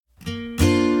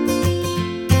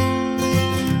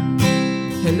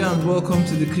Hello and welcome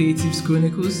to the Creatives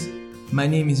Chronicles. My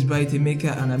name is Bright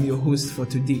Emeka and I'm your host for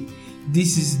today.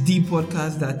 This is the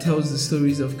podcast that tells the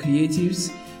stories of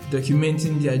creatives,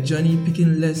 documenting their journey,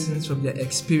 picking lessons from their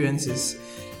experiences.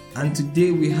 And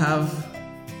today we have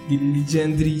the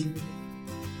legendary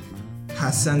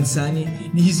Hassan Sani.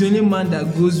 He's the only man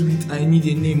that goes with I need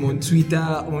a name on Twitter,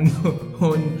 on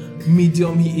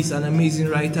Medium. He is an amazing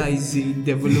writer. He's a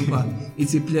developer.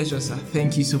 It's a pleasure, sir.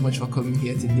 Thank you so much for coming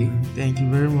here today. Thank you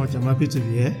very much. I'm happy to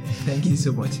be here. Thank you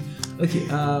so much. Okay,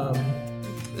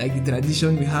 like the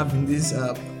tradition we have in this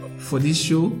for this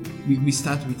show, we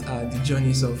start with the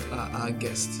journeys of our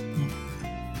guests.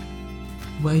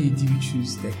 Why did you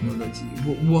choose technology?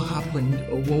 What happened,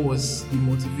 or what was the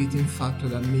motivating factor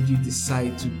that made you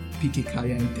decide to pick a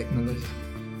career in technology?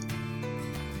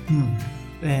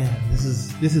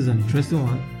 This is an interesting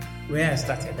one. Where I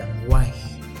started and why?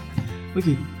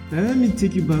 Okay, now let me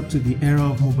take you back to the era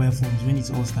of mobile phones when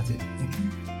it all started.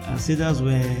 I'll say that's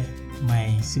where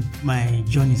my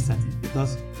journey started,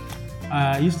 because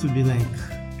I used to be like,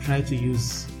 try to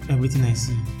use everything I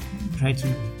see, try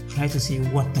to see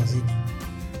what does it do.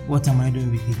 What am I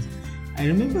doing with it? I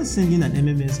remember sending an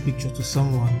MMS picture to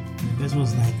someone. The person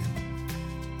was like,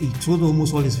 he told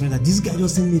almost all his friends that this guy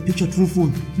just sent me a picture through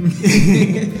phone.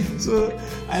 So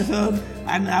I felt,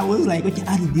 and I was like, okay,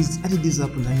 how did this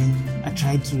happen? I mean, I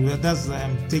tried to.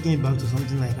 I'm taking it back to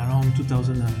something like around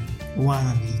 2001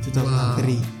 and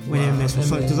 2003 when MMS was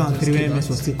 2003 when MMS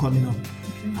was still coming up.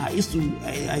 I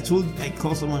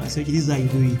called someone. I said, okay, this is how you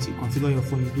do it. You configure your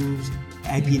phone, you do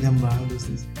IP number, all those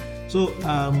things. So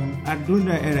during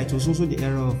that era, it was also the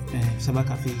era of cyber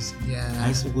cafes. Yeah. I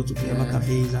used to go to cyber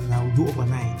cafes and I would do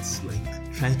overnights, like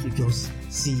try to just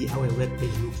see how a web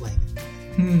page looked like.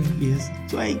 Yes.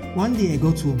 So one day I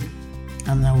got home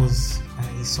and I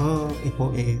saw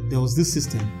there was this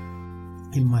system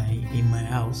in my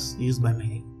house used by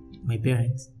my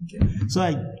parents. Okay. So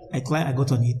I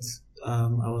got on it.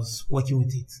 I was working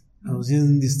with it. I was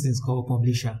using these things called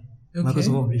Publisher. Okay.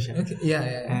 Microsoft Publisher. Okay. Yeah.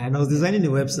 And I was designing a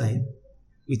website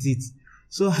with it.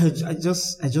 So I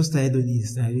just started doing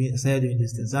this. I started doing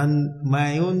these things. And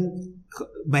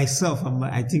myself,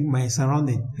 I think my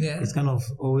surrounding is kind of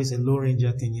always a low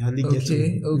ranger thing. You hardly get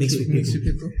to mix with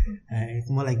people. It's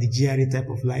more like the GRE type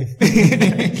of life.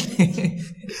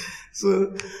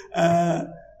 So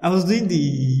I was doing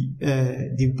the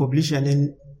Publisher, and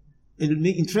then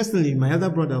interestingly, my elder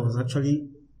brother was actually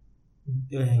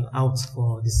out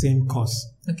for the same course.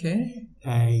 Okay.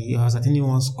 He was attending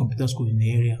one computer school in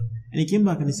the area, and he came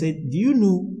back and he said, "Do you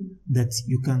know that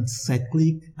you can site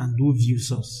click and do view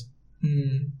source?"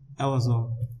 That was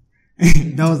all.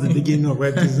 That was the beginning of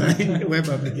web design, web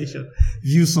application.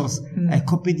 View source. I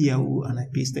copied Yahoo and I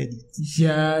pasted it.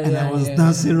 And I was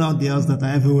dancing around the house that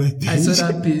I have a web page. I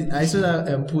saw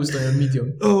that post on your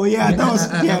Medium. Oh yeah, that was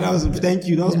thank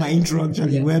you. That was my intro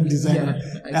actually, web design.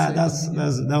 That's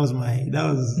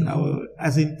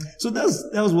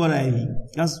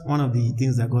one of the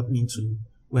things that got me into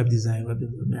web design, web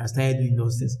development. I started doing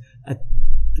those things.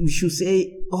 We should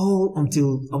say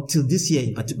until this year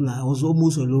in particular, I was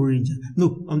almost a low ranger.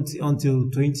 No, until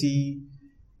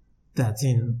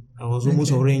 2013, I was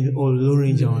almost a low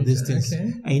ranger on these things.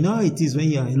 Okay. I know how it is when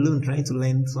you are alone trying to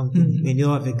learn something when you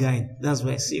don't have a guide. That's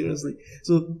why, seriously.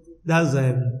 So that's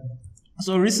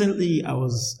so recently I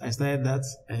started that.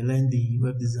 I learned the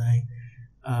web design.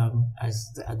 I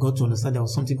got to understand there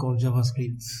was something called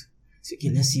JavaScript. So,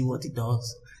 okay, let's see what it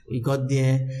does. We got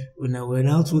there, when I went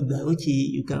out with that, okay,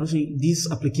 you can actually, these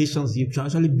applications, you can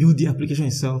actually build the application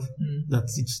itself, that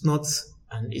it's not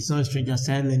a stranger. I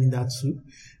started learning that too.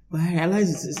 But I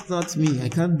realized it's not me. I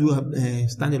can't do a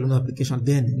standalone application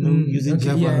then, using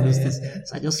Java and those things.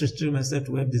 So I just restricted myself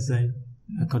to web design.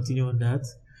 I continue on that.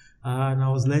 And I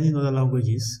was learning other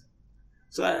languages.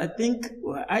 So I think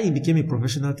I became a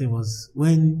professional thing was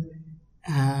when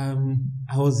I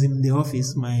was in the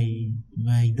office, my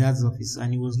dad's office,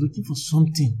 and he was looking for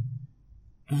something.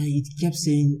 He kept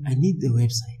saying, "I need the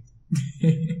website."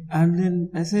 And then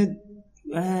I said,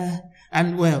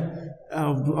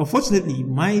 unfortunately,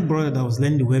 my brother that was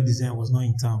learning the web design was not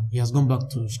in town. He has gone back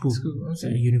to school. So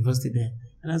university there.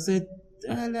 And I said,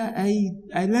 I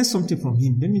learned something from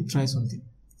him. Let me try something.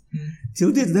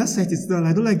 Till date, that site is done.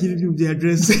 I don't like giving you the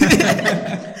address.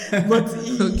 But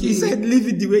he said, leave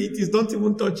it the way it is. Don't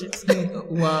even touch it.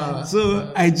 Wow.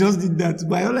 So I just did that.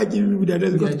 But I don't like giving you the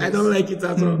address because I don't like it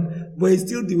at all. But it's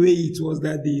still the way it was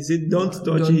that day. He said, don't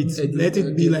touch it. Let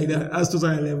it be like that. That's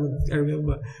 2011. I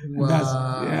remember.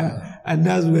 Wow. And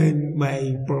that's when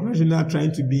my professional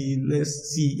trying to be,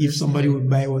 let's see if somebody would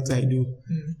buy what I do.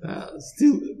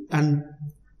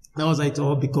 that was like it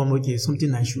all become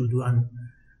something I should do. And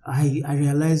I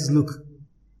realized, look,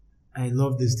 I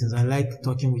love these things. I like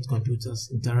talking with computers,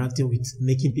 interacting with,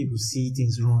 making people see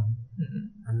things wrong,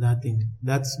 and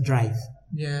that's drive.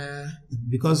 Yeah.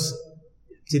 Because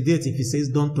to date, if he says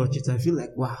don't touch it, I feel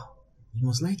like, wow, you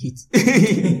must like it.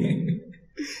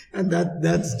 And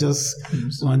that's just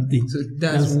one thing. So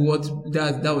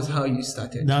that was how you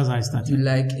started. That's how I started. You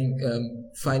like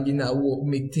finding out what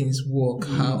make things work,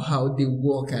 how they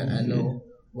work, and all.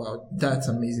 Wow, that's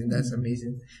amazing. That's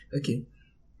amazing. Okay,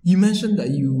 you mentioned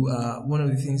that you one of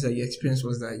the things that you experienced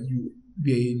was that you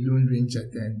were a lone ranger.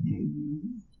 Then,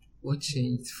 what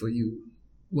changed for you?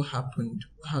 What happened?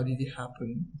 How did it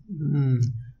happen?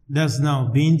 That's now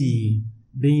being the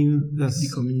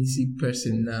community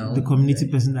person now. The community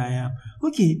person that I am.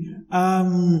 Okay.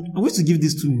 I wish to give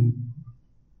this to.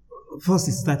 First,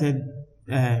 it started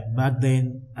back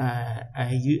then.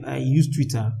 I used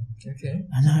Twitter. Okay.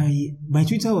 And my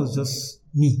Twitter was just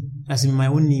me, as in my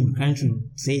own name, trying to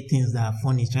say things that are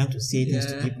funny, trying to say things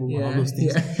to people, all those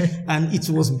things. Yeah. And it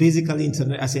was basically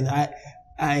internet. As in,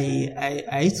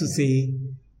 I used to say,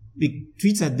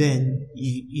 Twitter then,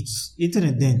 it's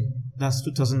internet then. That's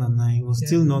 2009. It was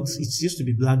still not. It used to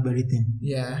be BlackBerry thing.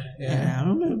 Yeah.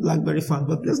 I'm not a BlackBerry fan,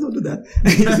 but let's not do that.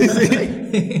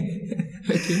 Okay.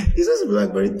 It's just a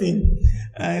BlackBerry thing.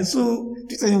 So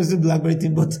Twitter was the BlackBerry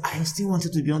thing, but I still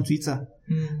wanted to be on Twitter.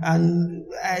 And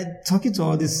talking to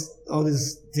all these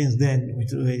things then with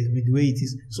the way it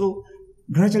is. So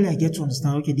gradually I get to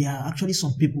understand. Okay, there are actually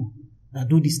some people that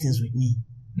do these things with me.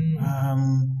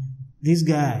 This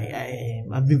guy,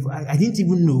 I didn't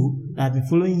even know that I've been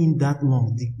following him that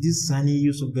long. This Sani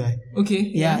Yusuf guy.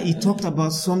 Okay. Yeah, he talked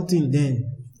about something then.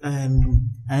 I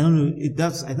don't know.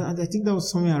 I think that was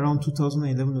somewhere around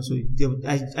 2011 or so.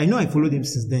 I know I followed him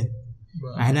since then.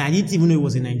 Wow. And I didn't even know he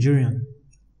was a Nigerian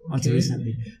until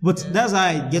recently. But that's how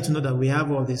I get to know that we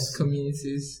have all these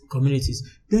communities.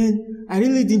 Then I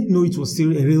really didn't know it was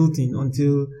still a real thing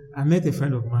until I met a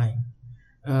friend of mine.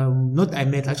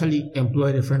 Actually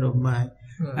employed a friend of mine.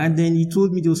 And then he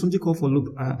told me there was something called Follow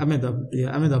Ahmed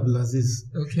Abdulaziz.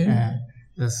 Okay.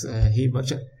 That's he.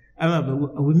 But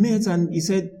we met and he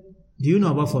said, "Do you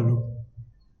know about Follow?"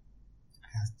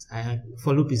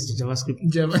 Follow is the JavaScript.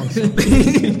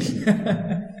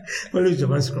 Follow is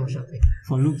JavaScript function.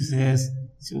 Follow says,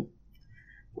 so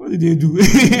what did they do?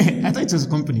 I thought it was a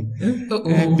company.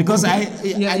 Because I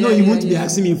know you won't be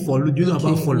asking me Follow. Do you know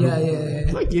about Follow?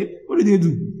 Yeah. Okay, what did they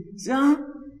do? Say,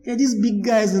 these big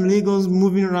guys in Lagos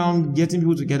moving around, getting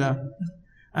people together.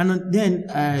 And then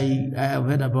I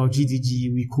read about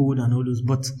GDG, we code and all those,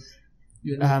 but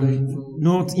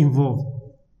not involved.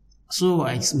 So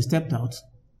we stepped out.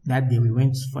 That day we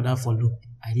went for that Follow.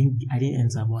 I didn't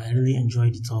enter, but I really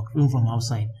enjoyed the talk, even from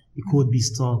outside. The code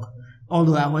based talk.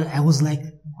 Although I was like,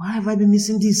 why have I been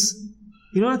missing this?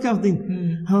 You know, that kind of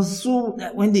thing. I was so,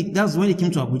 that's when they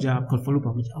came to Abuja, called Follow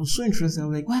Abuja. I was so interested. I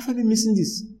was like, why have I been missing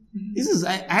this?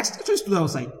 I actually stood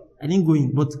outside. I didn't go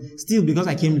in, but still, because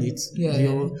I came late,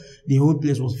 the whole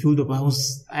place was filled up. I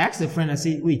asked a friend, I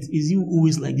said, wait, is he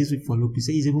always like this with Follow? He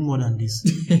said, he's even more than this.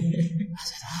 I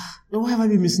said, why have I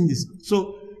been missing this?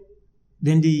 So,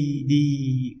 then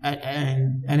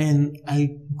and then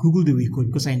I Googled the WeCode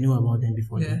because I knew about them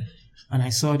before. Then. And I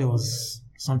saw there was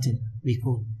something,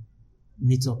 WeCode,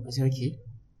 meetup. I said, okay,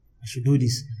 I should do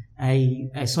this.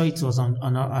 I saw it was on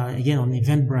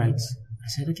Eventbrite. I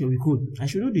said, okay, WeCode, I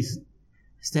should do this.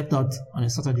 I stepped out on a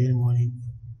Saturday morning,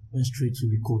 went straight to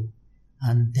WeCode.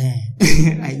 And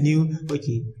then I knew,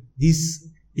 okay, this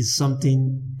is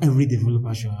something every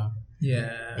developer should have.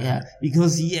 Yeah.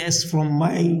 Because from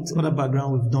my other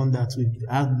background, we've done that. We've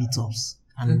had meetups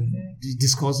and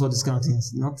discuss all these kind of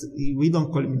things. We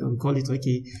don't call it meetup. We call it,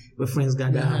 okay, we're friends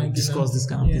gather and discuss this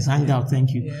kind of things. Hang out.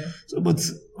 Thank you. Yeah. So, but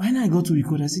when I go to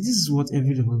WeCode, I said, this is what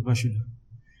every developer should do.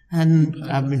 And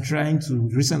I've been trying to,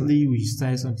 recently we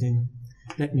started something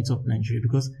like Meetup Nigeria,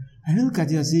 because I look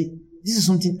at it and say, this is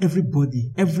something every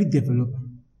developer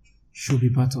should be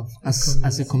part of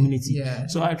as a community. Yeah.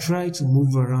 So I try to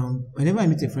move around. Whenever I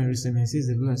meet a friend recently, I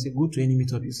say, go to any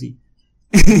meetup you see.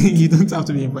 You don't have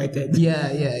to be invited.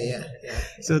 Yeah.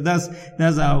 So that's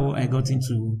how I got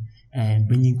into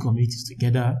bringing communities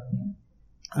together.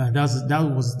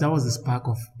 That was the spark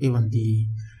of even the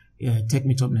Tech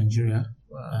Meetup Nigeria.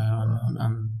 Wow.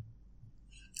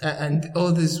 And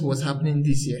all this was happening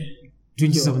this year?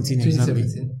 2017, exactly.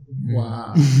 2017.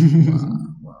 Wow.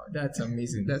 That's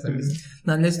amazing.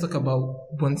 Now let's talk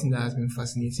about one thing that has been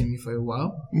fascinating me for a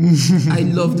while. I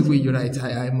love the way you write.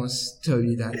 I must tell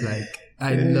you that.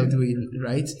 I love the way you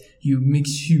write. You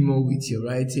mix humor with your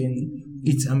writing.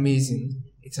 It's amazing.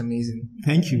 It's amazing.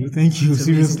 Thank you.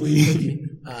 Seriously.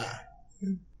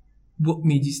 Okay. What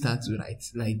made you start to write?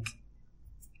 Like,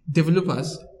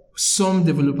 some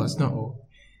developers, not all,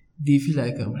 they feel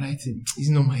like I'm writing. It's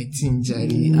not my thing,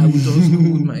 Jerry. I will just go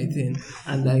with my thing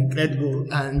and like let go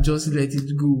and just let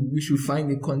it go. We should find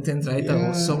a content writer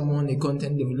or someone, a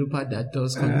content developer that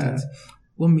does content.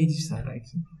 What made you start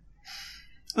writing?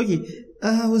 Okay,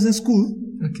 I was in school.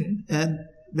 Okay.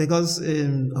 Because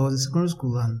I was in secondary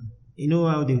school, and you know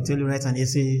how they will tell you write an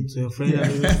essay to your friend. Yeah.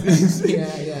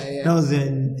 Yeah. That was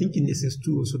thinking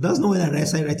SS2. So that's not when I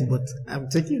started writing, but I'm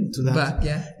taking to that. But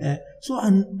yeah. So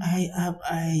and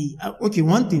okay,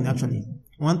 one thing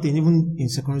even in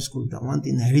secondary school, that one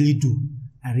thing I really do,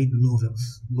 I read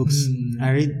books. I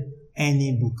read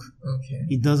any book. Okay.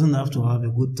 It doesn't have to have a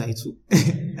good title.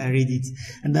 I read it.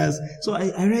 And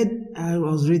I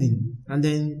was reading. And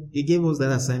then they gave us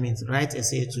that assignment, write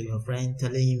essay to your friend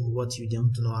telling him what you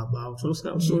don't know about those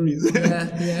kind of stories.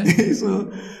 Yeah.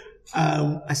 So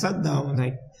I sat down and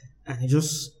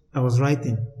I was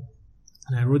writing.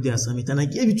 And I wrote the assignment and I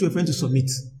gave it to a friend to submit.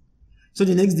 So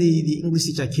the next day the English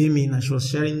teacher came in and she was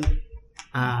sharing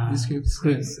the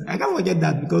scripts. I can't forget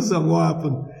that because of what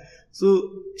happened. So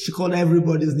she called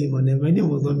everybody's name and then my name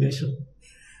was not mentioned.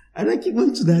 And I keep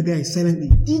going to that guy silently.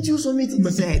 Did you submit it? He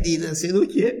said, I did. I said,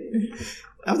 okay.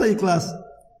 After the class,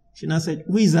 she now said,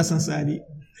 who is Hassan Sani?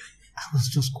 I was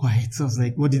just quiet. So I was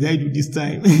like, what did I do this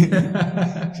time?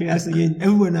 She asked again.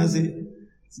 Everyone else said,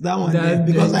 it's that one there.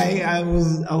 Because I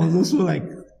was also like,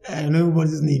 I know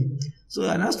everybody's name. So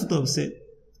I now stood up and said,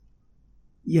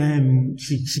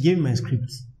 she gave me my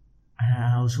script.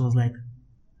 And she was like,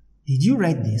 did you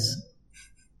write this?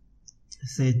 I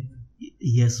said,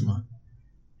 yes, ma'am.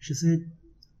 She said,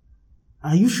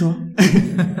 are you sure?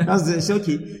 I said,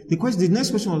 okay. The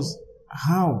next question was,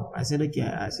 how? I said, okay.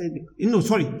 I said,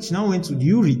 sorry. She now went to, do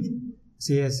you read? I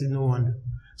said, yes. I said, no wonder.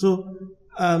 So,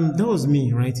 that was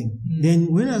me writing.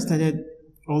 Then when I started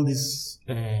all this,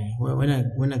 when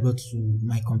I got to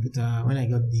my computer, when I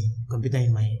got the computer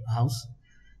in my house,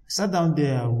 I sat down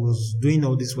there, I was doing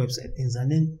all these website things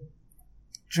and then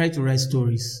tried to write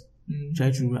stories.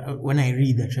 When I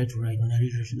read, I try to write. When I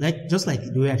read, just like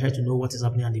the way I try to know what is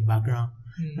happening in the background.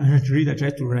 And I read, I try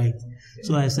to write.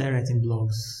 So I started writing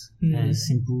blogs, a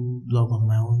simple blog on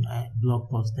my own, blog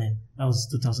post. Then that was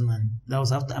 2000, and that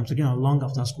was after. I'm talking about long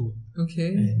after school.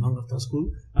 Okay. Long after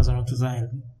school. That was around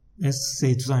 2000. Let's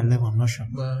say 2011. I'm not sure.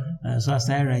 Wow. So I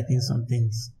started writing some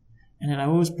things, and then I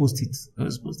always post it.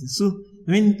 So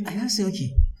when I say,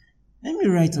 okay, let me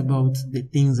write about the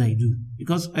things I do.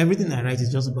 Because everything I write is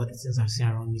just about the things I see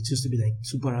around me. It used to be like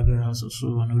 2 paragraphs or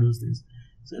so and all those things.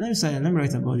 So let me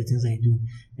write about the things I do.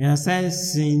 And I started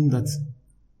seeing that.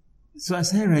 So I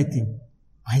started writing.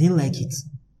 I didn't like it.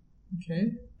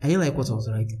 Okay. I didn't like what I was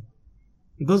writing.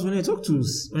 Because when I talk to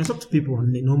people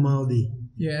on a normal day,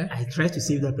 I try to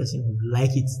see if that person would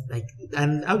like it.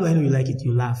 And how do I know you like it?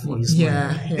 You laugh or you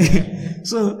smile. Yeah.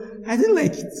 So I didn't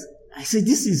like it. I said,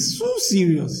 this is so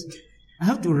serious. I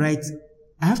have to like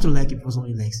it before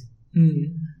somebody likes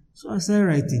it. So I started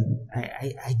writing.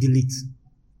 I delete.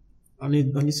 On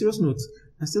a serious note,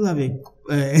 I still have a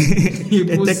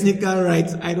technical right.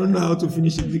 I don't know how to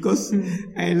finish it because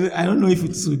I don't know if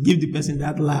it's to give the person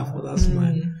that laugh or that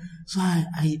smile. So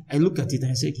I look at it and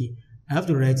I say, okay, I have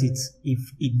to write it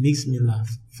if it makes me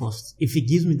laugh first. If it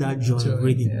gives me that joy of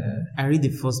reading, I read the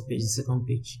first page, the second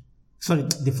page. Sorry,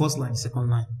 the first line, second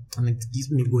line, and it keeps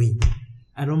me going.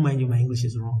 I don't mind if my English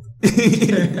is wrong. I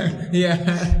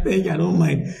don't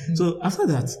mind. So after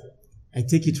that, I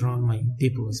take it around my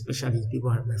people, especially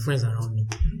my friends around me,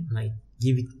 and I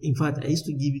give it. In fact, I used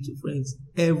to give it to friends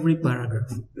every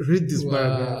paragraph. Read this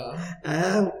paragraph. I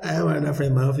have another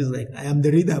friend in my office like I am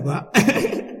the reader, but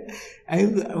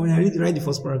when I write the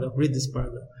first paragraph, read this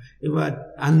paragraph.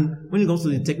 And when it comes to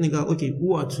the technical, okay,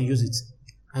 who are to use it?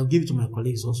 I'll give it to my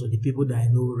colleagues also, the people that I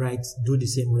know do the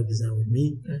same web design with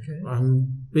me. Okay.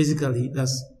 Basically,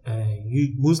 that's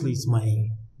mostly it's my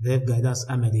web guy, that's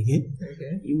Ahmed again.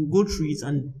 Okay. He will go through it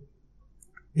and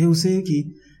they will say, okay,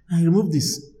 I remove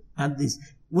this, add this.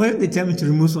 When they tell me to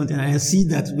remove something, I see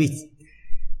that, wait,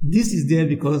 this is there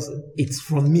because it's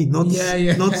from me, not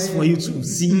for you to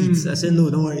see it. I said, no,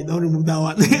 don't worry, don't remove that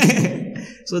one.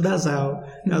 So that's how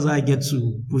I get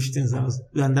to push things out.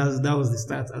 And that was the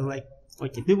start. I was like,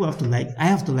 okay, people have to like, I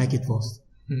have to like it first.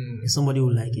 If somebody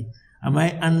will like it.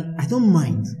 And I don't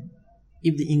mind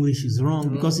if the English is wrong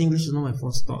because English is not my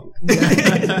first tongue. English is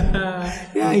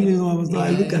not my first tongue.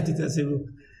 I look at it and say, look,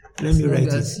 let me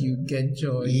write it. You get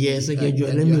joy. Yes, I get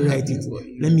joy. Let me write it.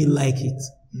 Let me like it.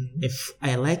 If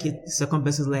I like it, the second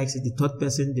person likes it, the third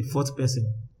person, the fourth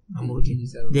person, I'm okay.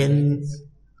 Then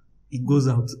it goes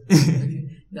out.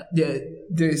 Now,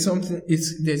 there's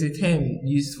a term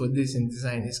used for this in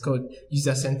design. It's called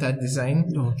user-centered design.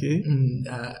 Okay.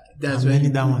 That's I'm when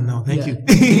learning that one now. Thank you.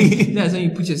 That's when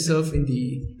you put yourself in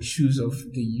the shoes of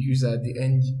the user, the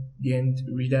end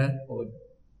reader, or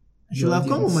should have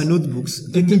come with my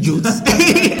notebooks taking jokes.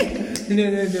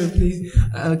 No, please.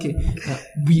 Okay.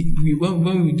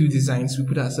 When we do designs, we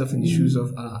put ourselves in the shoes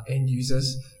of our end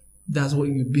users. That's what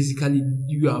you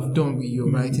have done with your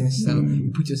writing style.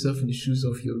 You put yourself in the shoes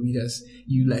of your readers.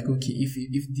 You like, okay, if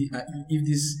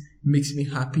this makes me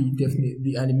happy,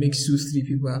 definitely, and it makes 2-3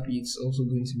 people happy, it's also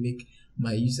going to make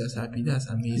my users happy. That's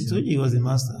amazing. I told you he was the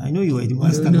master. I know you were the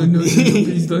master. No,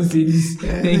 please don't say this.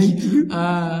 Thank you.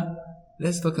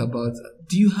 Let's talk about,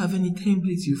 do you have any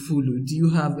templates you follow? Do you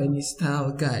have any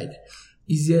style guide?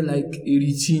 Is there like a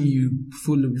routine you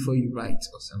follow before you write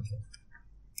or something?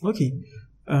 Okay.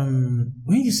 When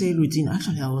you say routine,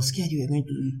 actually I was scared you were going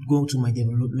to go to my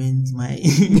development, my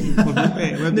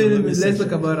web no, let's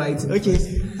talk about writing. Okay.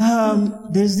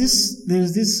 There's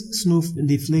this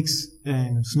snowflakes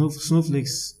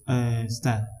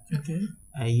style. Okay.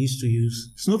 I used to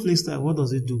use snowflake style. What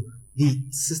does it do? The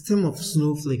system of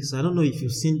snowflakes. I don't know if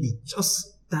you've seen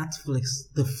that flakes,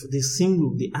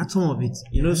 the atom of it.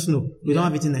 You know, snow. We don't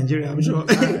have it in Nigeria, I'm sure.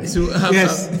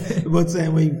 Yes, but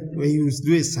when you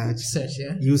do a search,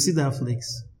 yeah, you see that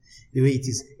flakes the way it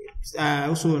is. I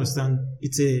also understand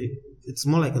it's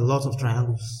more like a lot of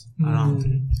triangles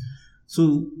around.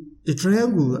 So the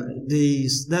triangle,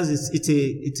 it's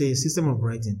a system of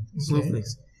writing. Okay.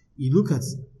 Snowflakes. You look at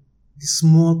the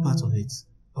small part of it,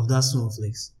 of that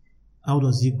snowflakes. How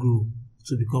does it grow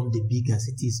to become the big as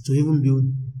it is, to even build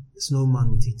a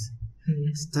snowman with it?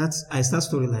 I start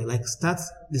story like the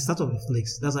start of the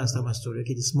flakes. That's how I start my story.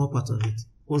 Okay, the small part of it.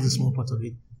 What's the small part of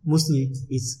it? Mostly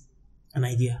it's an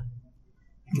idea.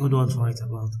 What do I want to write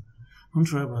about? I want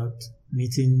to write about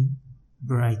meeting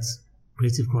Bright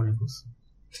Creative Chronicles.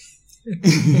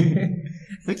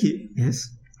 Okay, yes,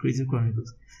 Creative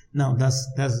Chronicles. Now that's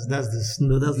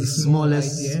the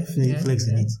smallest flex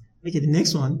in it. Okay, the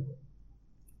next one.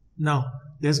 Now,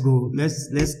 let's go. Let's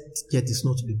get the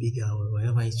snow to be bigger or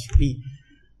whatever it should be.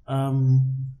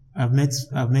 I've met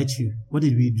you. What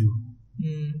did we do?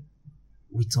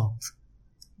 We talked.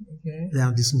 Okay.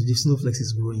 Now the snowflakes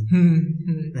is growing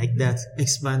like that,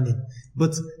 expanding.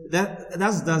 But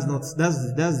that's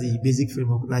the basic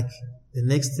framework. Like the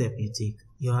next step you take,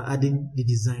 you are adding the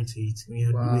design to it. When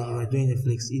you are doing the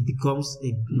flex, it becomes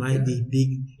the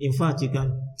big. In fact, you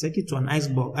can take it to an ice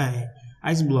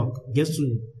block, just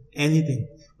to anything,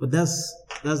 but that's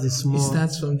the small. It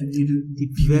starts from the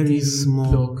very small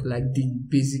block, like the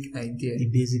basic idea.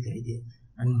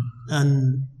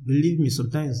 And believe me,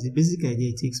 sometimes the basic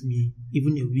idea takes me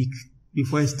even a week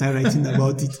before I start writing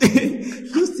about it.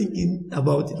 Just thinking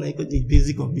about it, like the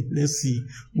basic of it. Let's see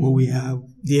what we have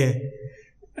there.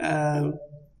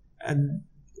 And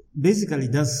basically,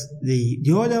 that's the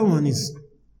other one is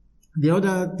the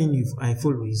other thing I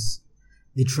follow is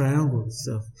the triangle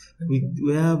itself.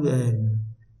 We have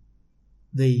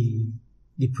the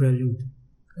prelude,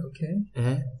 okay,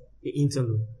 the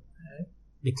interlude,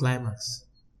 the climax,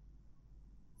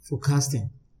 forecasting.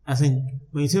 I think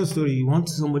when you tell a story, you want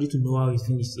somebody to know how it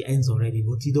finished. It ends already,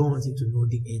 but you don't want him to know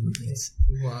the end of it.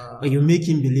 Wow. But you make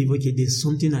him believe, okay, there's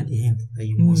something at the end that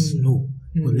you must know.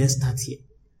 But let's start here.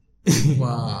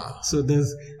 Wow. So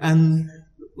that's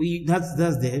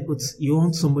there, but you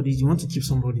want to keep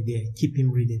somebody there, keep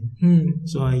him reading.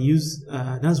 So I use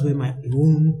that's where my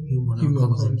own humor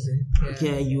comes in. Yeah.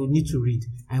 Okay, you need to read.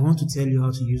 I want to tell you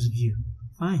how to use Vue.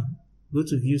 Fine, go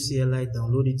to Vue CLI,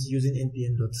 download it using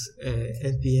npm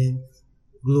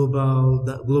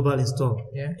global install.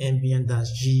 Yeah.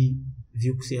 npm-g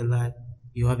Vue CLI.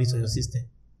 You have it on your system.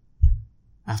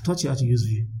 I've taught you how to use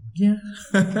Vue. Yeah.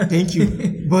 Thank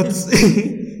you, but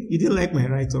you didn't like my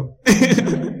write-up.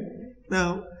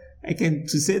 Now, to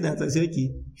say that, I say,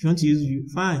 okay, if you want to use Vue,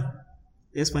 fine.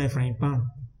 Let's find a frying pan.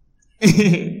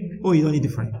 Oh, you don't need the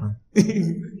frying pan.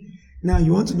 Now,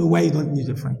 you want to know why you don't need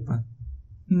the frying pan.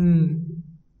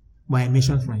 Why I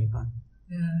mentioned frying pan.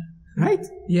 Yeah. Right?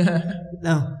 Yeah.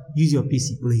 Now, use your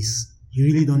PC, please. You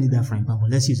really don't need that frying pan, but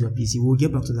let's use your PC. We'll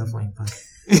get back to that frying pan.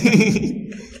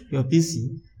 Your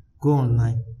PC, go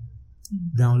online.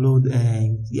 Download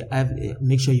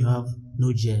make sure you have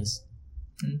Node.js.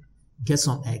 Get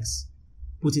some eggs,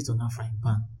 put it on a frying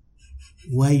pan.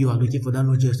 While you are looking for that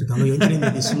Node.js to download, your internet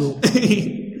may be slow.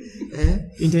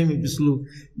 Internet may be slow.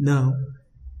 Now,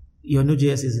 your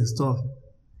Node.js is installed.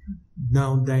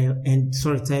 Now, type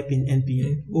in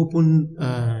npm, open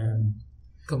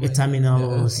a terminal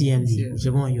or CMD,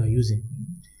 whichever one you are using.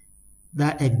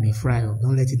 that egg may fry up.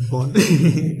 Don't let it burn.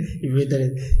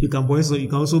 You can boil, so you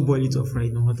can also boil it or fry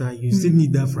it. No matter, you still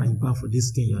need that frying pan for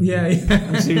this thing. Yeah.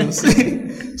 I'm serious.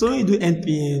 So when you do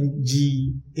npm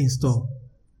g install,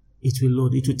 it will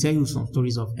load. It will tell you some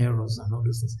stories of errors and all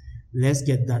those things. Let's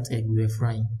get that egg we were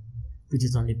frying. Put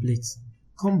it on the plate.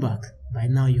 Come back. By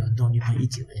now you are done. You can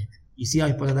eat your egg. You see how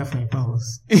important that frying pan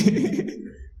was?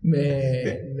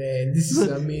 Man, this is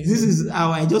amazing. This is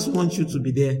how I just want you to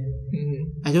be there.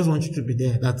 Mm-hmm. I just want you to be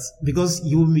there. That's because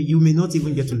you may not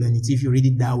even get to learn it if you read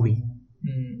it that way.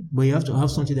 Mm. But you have to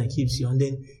have something that keeps you. And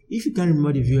then if you can't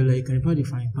remember the viewer, you can remember the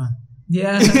frying pan.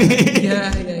 Yeah.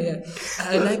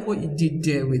 I like what you did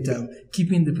there with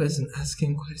keeping the person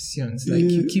asking questions. Like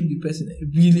you keep the person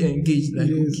really engaged. Like,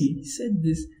 okay, he said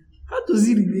this. How does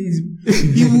he relate?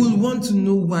 He will want to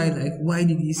know why. Like, why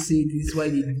did he say this? Why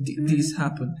did this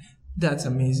happen? That's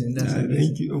amazing. That's amazing.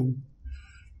 Thank you.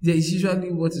 There is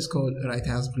usually what is called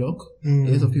writer's block. A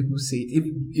lot of people say it.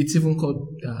 It's even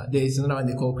called. There is another one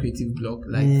they call creative block.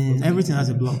 Like everything has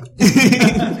a block.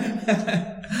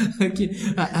 Okay.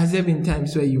 Has there been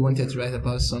times where you wanted to write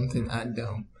about something and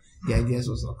the ideas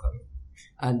was not coming?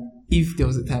 And if there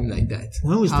was a time like that,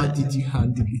 how did you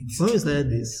handle it? When we started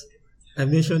this, I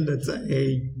mentioned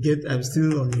that I'm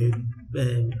still on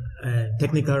a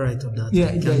technical write of that.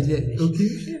 Yeah.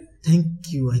 Okay.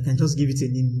 Thank you. I can just give it a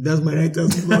name. That's my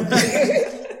writer's block.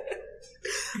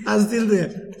 I'm still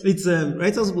there. It's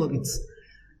writer's block.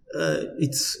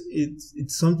 It's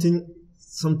something.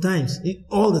 Sometimes,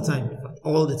 all the time.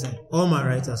 All my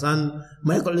writers and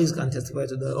my colleagues can testify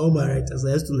to that. All my writers,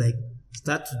 I used to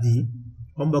start today,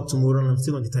 come back tomorrow, and I'm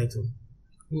still on the title.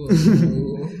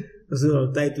 I'm still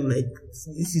on the title.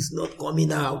 This is not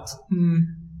coming out.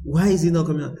 Why is it not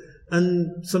coming out?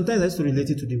 And sometimes I used to relate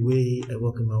it to the way I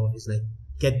work in my office. Like,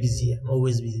 get busy. I'm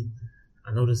always busy,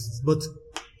 and all this. But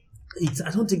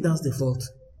I don't think that's the fault.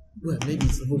 Well, maybe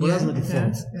it's, but that's not the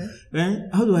fault. Right?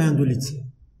 How do I handle it?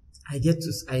 I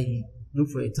look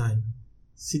for a time,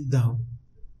 sit down,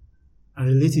 and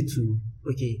relate it to,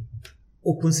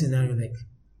 open scenario, like,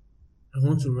 I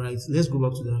want to write, let's go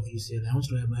back to that VCLI. I want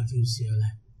to write about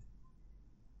VCLI.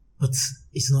 But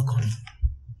it's not coming.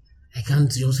 I can't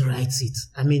just write it.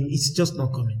 I mean, it's just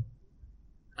not coming.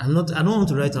 I don't want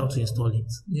to write how to install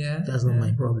it. Yeah. That's not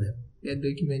my problem. Yeah,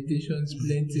 documentation's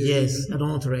plenty. Yes, I don't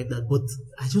want to write that, but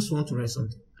I just want to write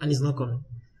something, and it's not coming.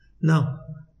 Now,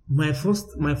 my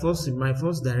first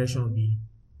direction would be,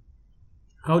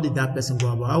 how did that person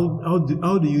go about?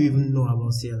 How do you even know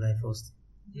about CLI first?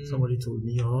 Somebody told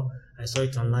me, or I saw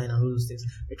it online and all those things.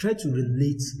 I try to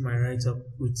relate my write-up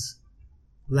with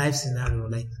life scenario,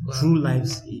 like true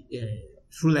life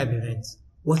events.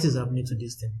 What is happening to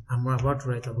this thing? I'm about to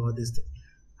write about this thing.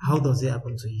 How does it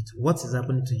happen to it? What is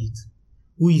happening to it?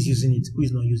 Who is using it? Who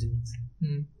is not using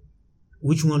it?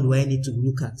 Which one do I need to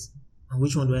look at? And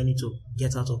which one do I need to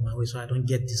get out of my way so I don't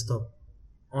get disturbed?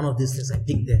 One of these things I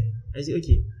pick there. I say,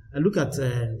 okay, I look at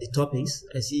the topics.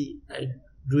 I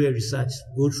do a research,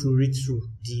 read through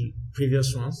the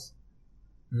previous ones.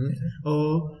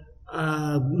 Or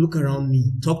look around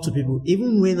me, talk to people.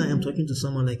 Even when I am talking to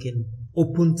someone like an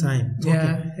open time,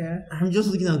 I'm just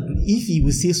looking at if he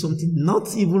will say something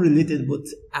not even related, but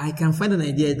I can find an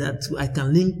idea that I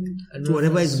can link to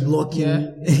whatever is blocking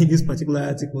in this particular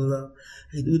article.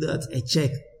 I do that. I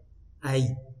check.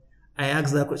 I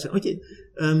ask that question. Okay.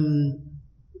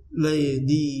 Like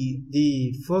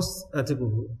the first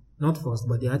article, not first,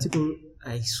 but the article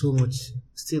I so much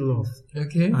still love.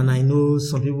 Okay. And I know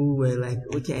some people were like,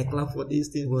 okay, I clap for this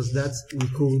thing. Was that we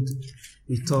code,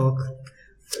 we talk.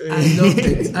 I love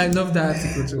it. I love that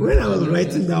article too. When I was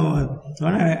writing that one,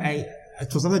 when I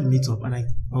was at the meetup and I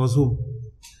was home,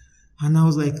 and I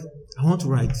was like, I want to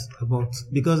write about,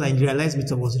 because I realized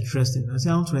meetup was interesting. I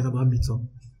said, I want to write about meetup.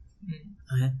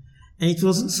 And it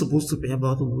wasn't supposed to be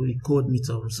about we code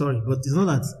meetup. I'm sorry, but it's not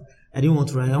that I didn't want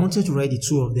to write. I wanted to write the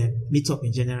two of them, meetup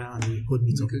in general and we code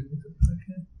meetup. Okay.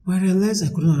 But I realized I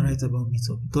couldn't write about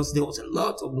meetup because there was a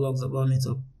lot of blogs about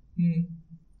meetup.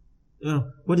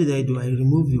 What did I do? I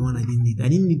removed the one I didn't need. I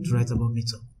didn't need to write about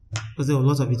meetup because there was a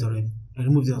lot of it already. I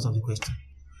removed it out of the question.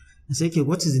 I said, okay,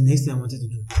 what is the next thing I wanted to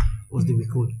do? Was the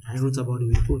code. I wrote about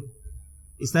the code.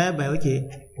 It started by,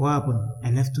 what happened?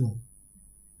 I left home.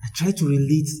 I tried to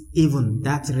relate even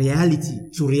that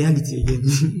reality to reality again.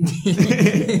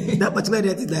 That particular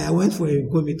reality that I went for a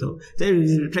code meetup,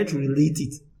 I tried to relate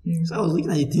it. So I was looking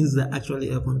at the things that actually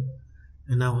happened,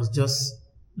 and I was just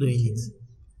doing it.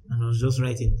 And I was just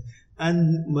writing.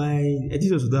 And my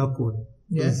editor to that code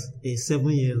was a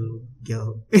 7-year-old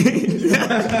girl.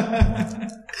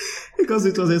 Because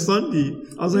it was a Sunday,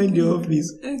 I was in the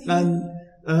office, and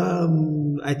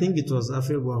I think it was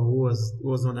Afeba who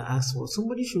was on the ask for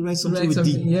somebody should write something with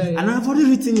D. Yeah. And I've already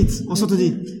written it on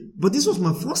Saturday. But this was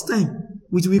my first time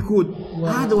with We Code.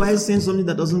 Wow. How do I send something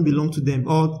that doesn't belong to them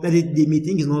or that they may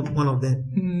think is not one of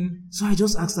them? So I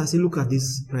just asked her, I said, look at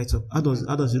this write-up. How does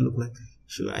it look like?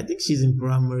 I think she's in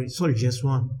primary. Sorry, just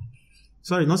one.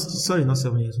 Sorry, not 7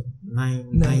 years old.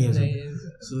 9 years old.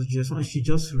 So just one. She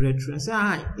just read through and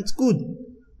said, it's good.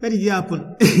 Where did it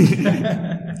happen?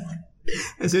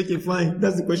 I said, okay, fine.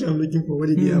 That's the question I'm looking for. What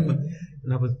did it happen?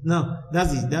 Now,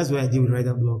 that's what I did with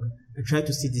Writer Blog. I try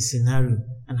to see the scenario,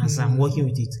 and as I'm working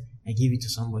with it, I give it to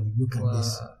somebody. Look at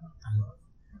this.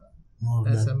 More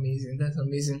That's of that. amazing. That's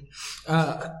amazing.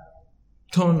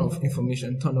 Ton of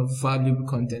information, ton of valuable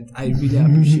content. I really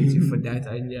appreciate you for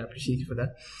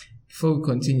that. Before we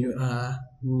continue,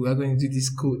 we are going to do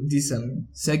this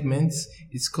segment.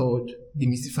 It's called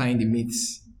Demystifying the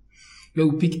Myths. Where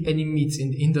we pick any myth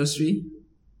in the industry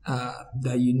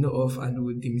that you know of and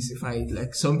we'll demystify it.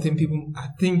 Like something people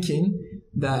are thinking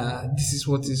that this is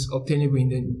what is obtainable in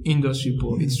the industry,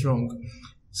 but it's wrong.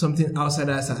 Something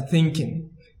outsiders are thinking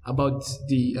about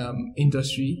the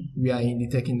industry, we are in the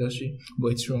tech industry, but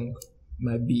it's wrong. It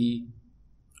might be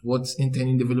what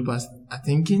intending developers are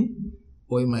thinking,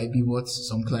 or it might be what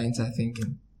some clients are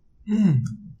thinking.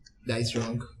 That is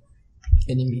wrong.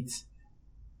 Any myth.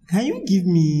 Can you give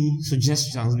me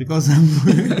suggestions? Because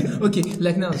I'm okay,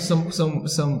 like now, some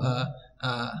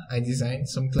I design.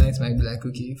 Some clients might be like,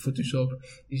 okay, Photoshop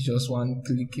is just one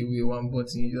click away, one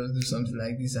button. You just do something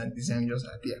like this, and design just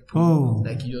appear.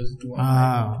 Like you just do one.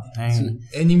 So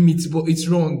any myth, but it's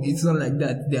wrong. It's not like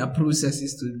that. There are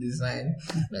processes to design.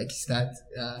 Like start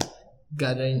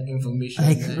gathering information.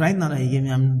 Like right now that you gave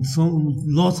me,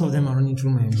 lots of them are running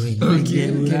through my brain.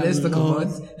 Okay, let's talk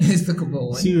about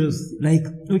one. Serious, like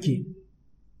okay,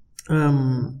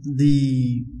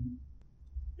 the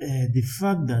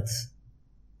fact that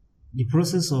the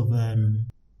process of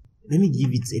let me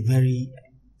give it a very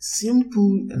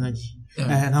simple analogy.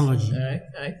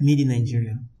 Right. Made in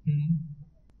Nigeria.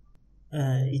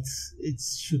 It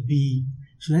should be,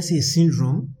 should I say, a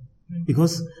syndrome?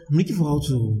 Because I'm looking for how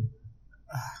to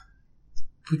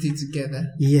put it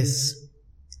together. Yes.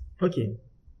 Okay.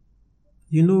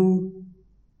 You know,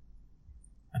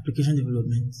 application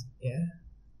development. Yeah.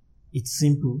 It's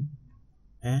simple.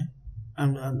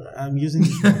 I'm using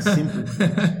this word simple.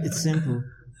 It's simple,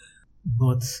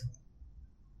 but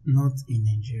not in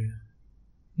Nigeria.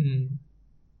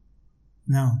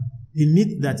 Now, the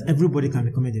myth that everybody can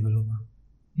become a developer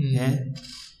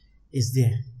is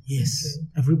there. Yes,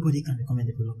 everybody can become a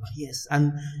developer. Yes,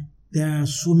 and there are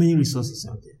so many resources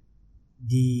out there.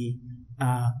 There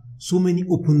are so many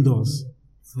open doors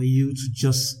for you to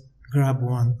just grab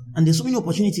one. And there's so many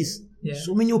opportunities,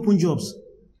 so many open jobs.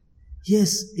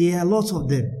 Yes, there are lots of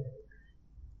them.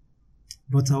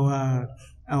 But our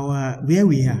where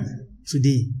we are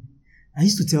today, I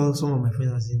used to tell some of my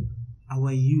friends,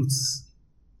 our youths,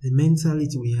 the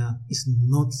mentality we have is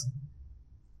not.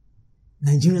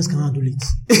 Nigerians cannot do it.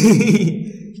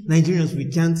 Nigerians, we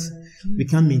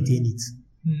can't maintain it.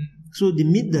 So the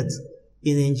myth that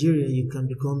in Nigeria you can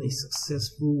become a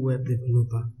successful web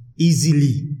developer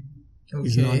easily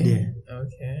is not there.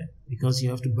 Okay. Because you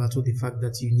have to battle the fact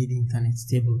that you need internet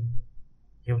stable.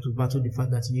 You have to battle the fact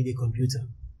that you need a computer.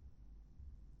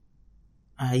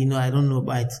 I don't know,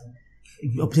 but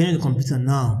obtaining a computer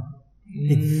now,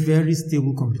 a very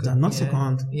stable computer, not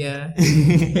second. Yeah.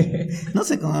 Not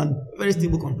second, very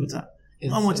stable computer.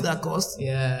 How much that cost?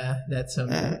 Yeah, that's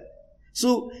something.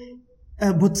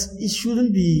 But it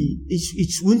shouldn't be.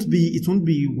 It won't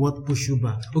be what push you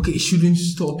back. Okay, it shouldn't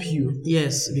stop you.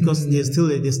 Yes, because there's still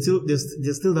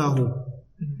that hope.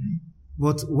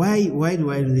 But why do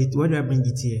I relate? Why do I bring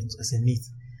it here as a myth?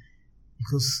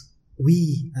 Because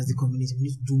we, as the community, we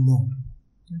need to do more.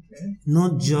 Okay.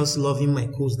 Not just loving my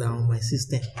codes down my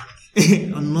system,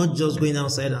 and not just going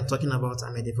outside and talking about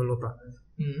I'm a developer.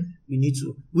 We need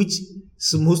to,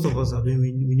 most of us are doing.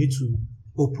 We need to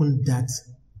open that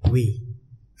way,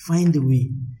 find a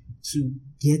way to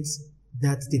get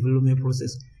that development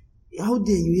process. How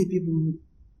dare you hear people?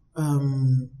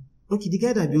 Okay, the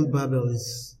guy that built Babel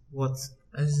is what?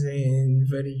 As in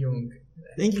very young.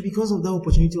 Thank you. Because of that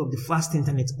opportunity of the fast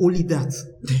internet, only that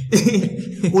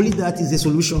is the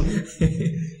solution.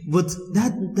 But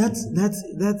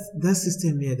that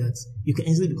system here that you can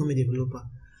easily become a developer,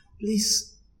 please,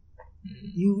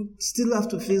 you still have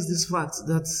to face this fact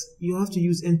that you have to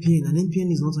use NPN, and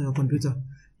NPN is not on your computer.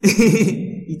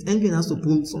 NPN has to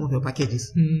pull some of your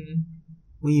packages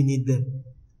when you need them.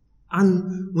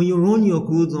 And when you run your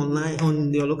codes online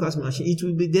on your local machine, it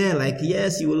will be there. Like,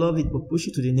 yes, you will love it, but push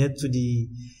it to the net, to the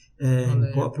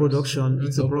production.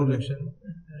 It's a problem.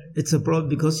 It's a problem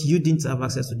because you didn't have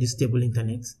access to this stable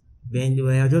internet. Then you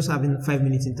are just having 5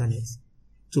 minutes internet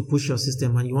to push your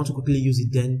system, and you want to quickly use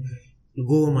it. Then you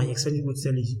go home and you expect people to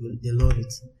tell you they love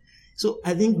it. So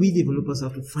I think we developers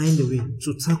have to find a way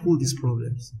to tackle these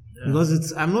problems. Yeah.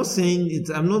 Because I'm not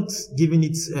giving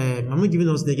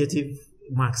us negative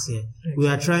marks here. Okay. We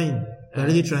are trying. We are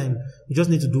really trying. We just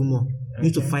need to do more. We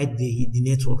need to fight the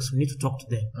networks. We need to talk to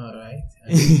them. All right.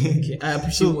 Okay. I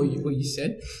appreciate what you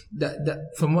said.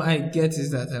 That from what I get is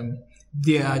that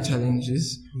there are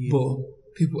challenges, but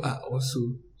people are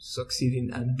also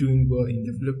succeeding and doing well in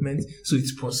development, so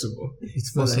it's possible.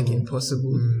 It's not like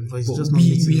impossible, but it's just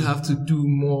we have to do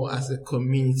more as a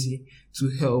community to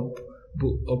help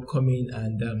both upcoming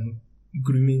and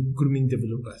grooming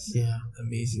developers. Yeah,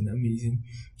 amazing.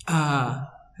 I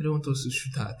don't want us to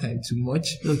shoot our time too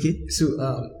much. Okay. So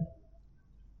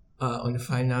on the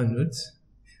final note,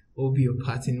 what will be your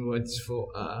parting words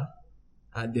for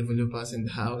our developers in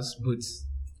the house, both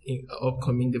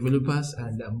upcoming developers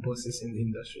and bosses in the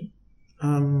industry?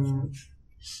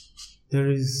 There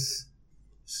is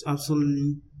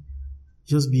absolutely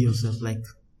just be yourself. Like,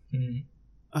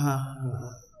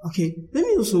 okay. Let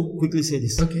me also quickly say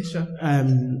this. Okay, sure.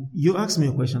 You asked me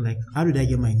a question like, how did I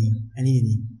get my name? I need a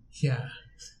name. Yeah.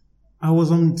 I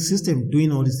was on the system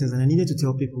doing all these things, and I needed to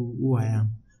tell people who I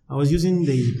am. I was using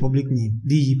the public name,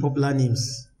 the popular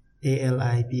names.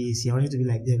 ALIPAC. I wanted to be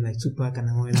like them, like Tupac and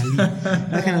Muhammad Ali,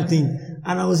 that kind of thing.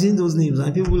 And I was in those names,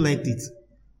 and people liked it.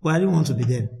 But I didn't want to be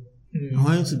them. I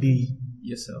wanted to be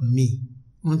yourself. Me.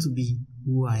 I want to be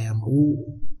who I am.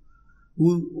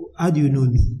 How do you know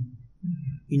me?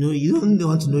 You know, you don't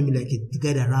want to know me like the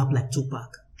guy that rap like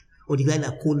Tupac, or the guy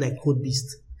that code like Code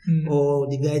Beast, or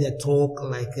the guy that talk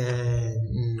like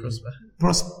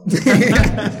Prosper.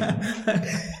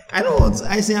 I don't want.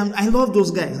 I say I love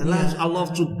those guys. I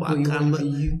love Tupac.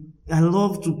 I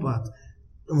love Tupac.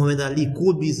 Muhammad Ali,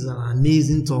 Code Beast is an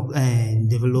amazing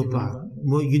developer.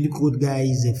 Unicode guy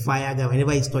is a fire guy.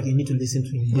 Whenever he's talking, you need to listen to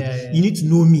him. You need to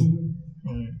know me,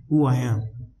 who I am.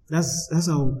 That's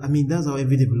how. That's how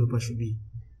every developer should be.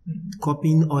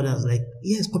 Copying others, like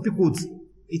yes, copy codes.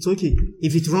 It's okay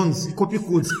if it runs. Copy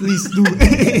codes, please do.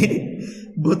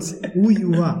 But who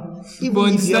you are. But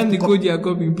understand the code you are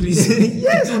copying, please.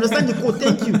 Yes, understand the code.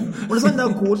 Thank you. Understand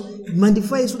that code.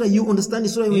 Magnify it so that you understand it.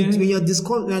 So that when you're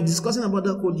discussing about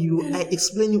that code, I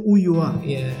explain who you are.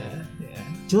 Yeah.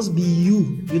 Just be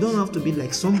you. You don't have to be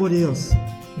like somebody else.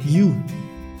 You.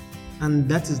 And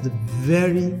that is the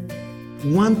very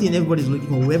one thing everybody's looking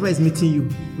for. Whoever is meeting you,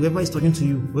 whoever is talking to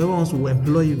you, whoever wants to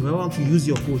employ you, whoever wants to use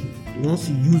your code, wants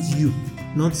to use you,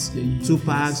 not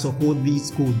Tupac's or Code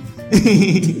Beats code.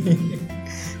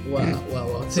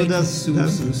 Wow. Thank you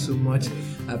so much.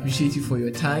 I appreciate you for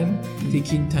your time,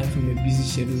 taking time from your busy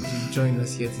schedule to join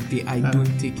us here today. I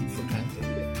don't take it for granted.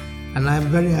 And I'm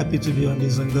very happy to be on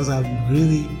this one because I'm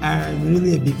really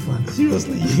a big fan.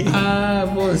 Seriously.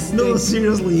 Boss. No,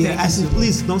 seriously. I said,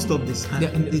 please don't stop this.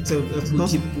 We'll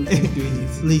keep doing it.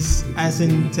 Please. As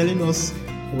in telling us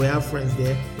we have friends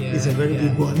there. It's a very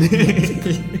big one.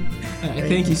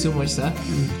 Thank you so much, sir.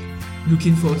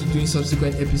 Looking forward to doing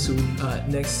subsequent episode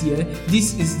next year.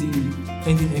 This is the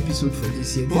ending episode for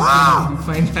this year. This is the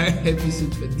final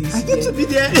episode for this year. I get to be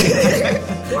there.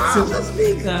 Wow, so that's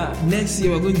big. Next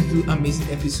year we're going to do amazing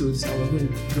episodes, and we're going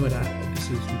to do other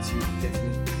episodes with you,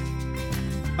 definitely.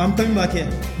 I'm coming back here.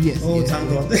 Yes. Thank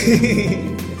God.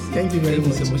 Thank you very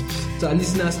much. So much. To our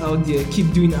listeners out there,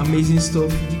 keep doing amazing stuff.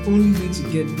 The only way to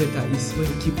get better is when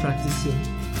you keep practicing,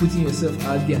 putting yourself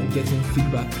out there and getting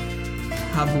feedback.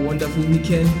 Have a wonderful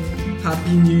weekend.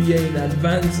 Happy New Year in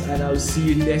advance, and I'll see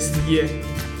you next year.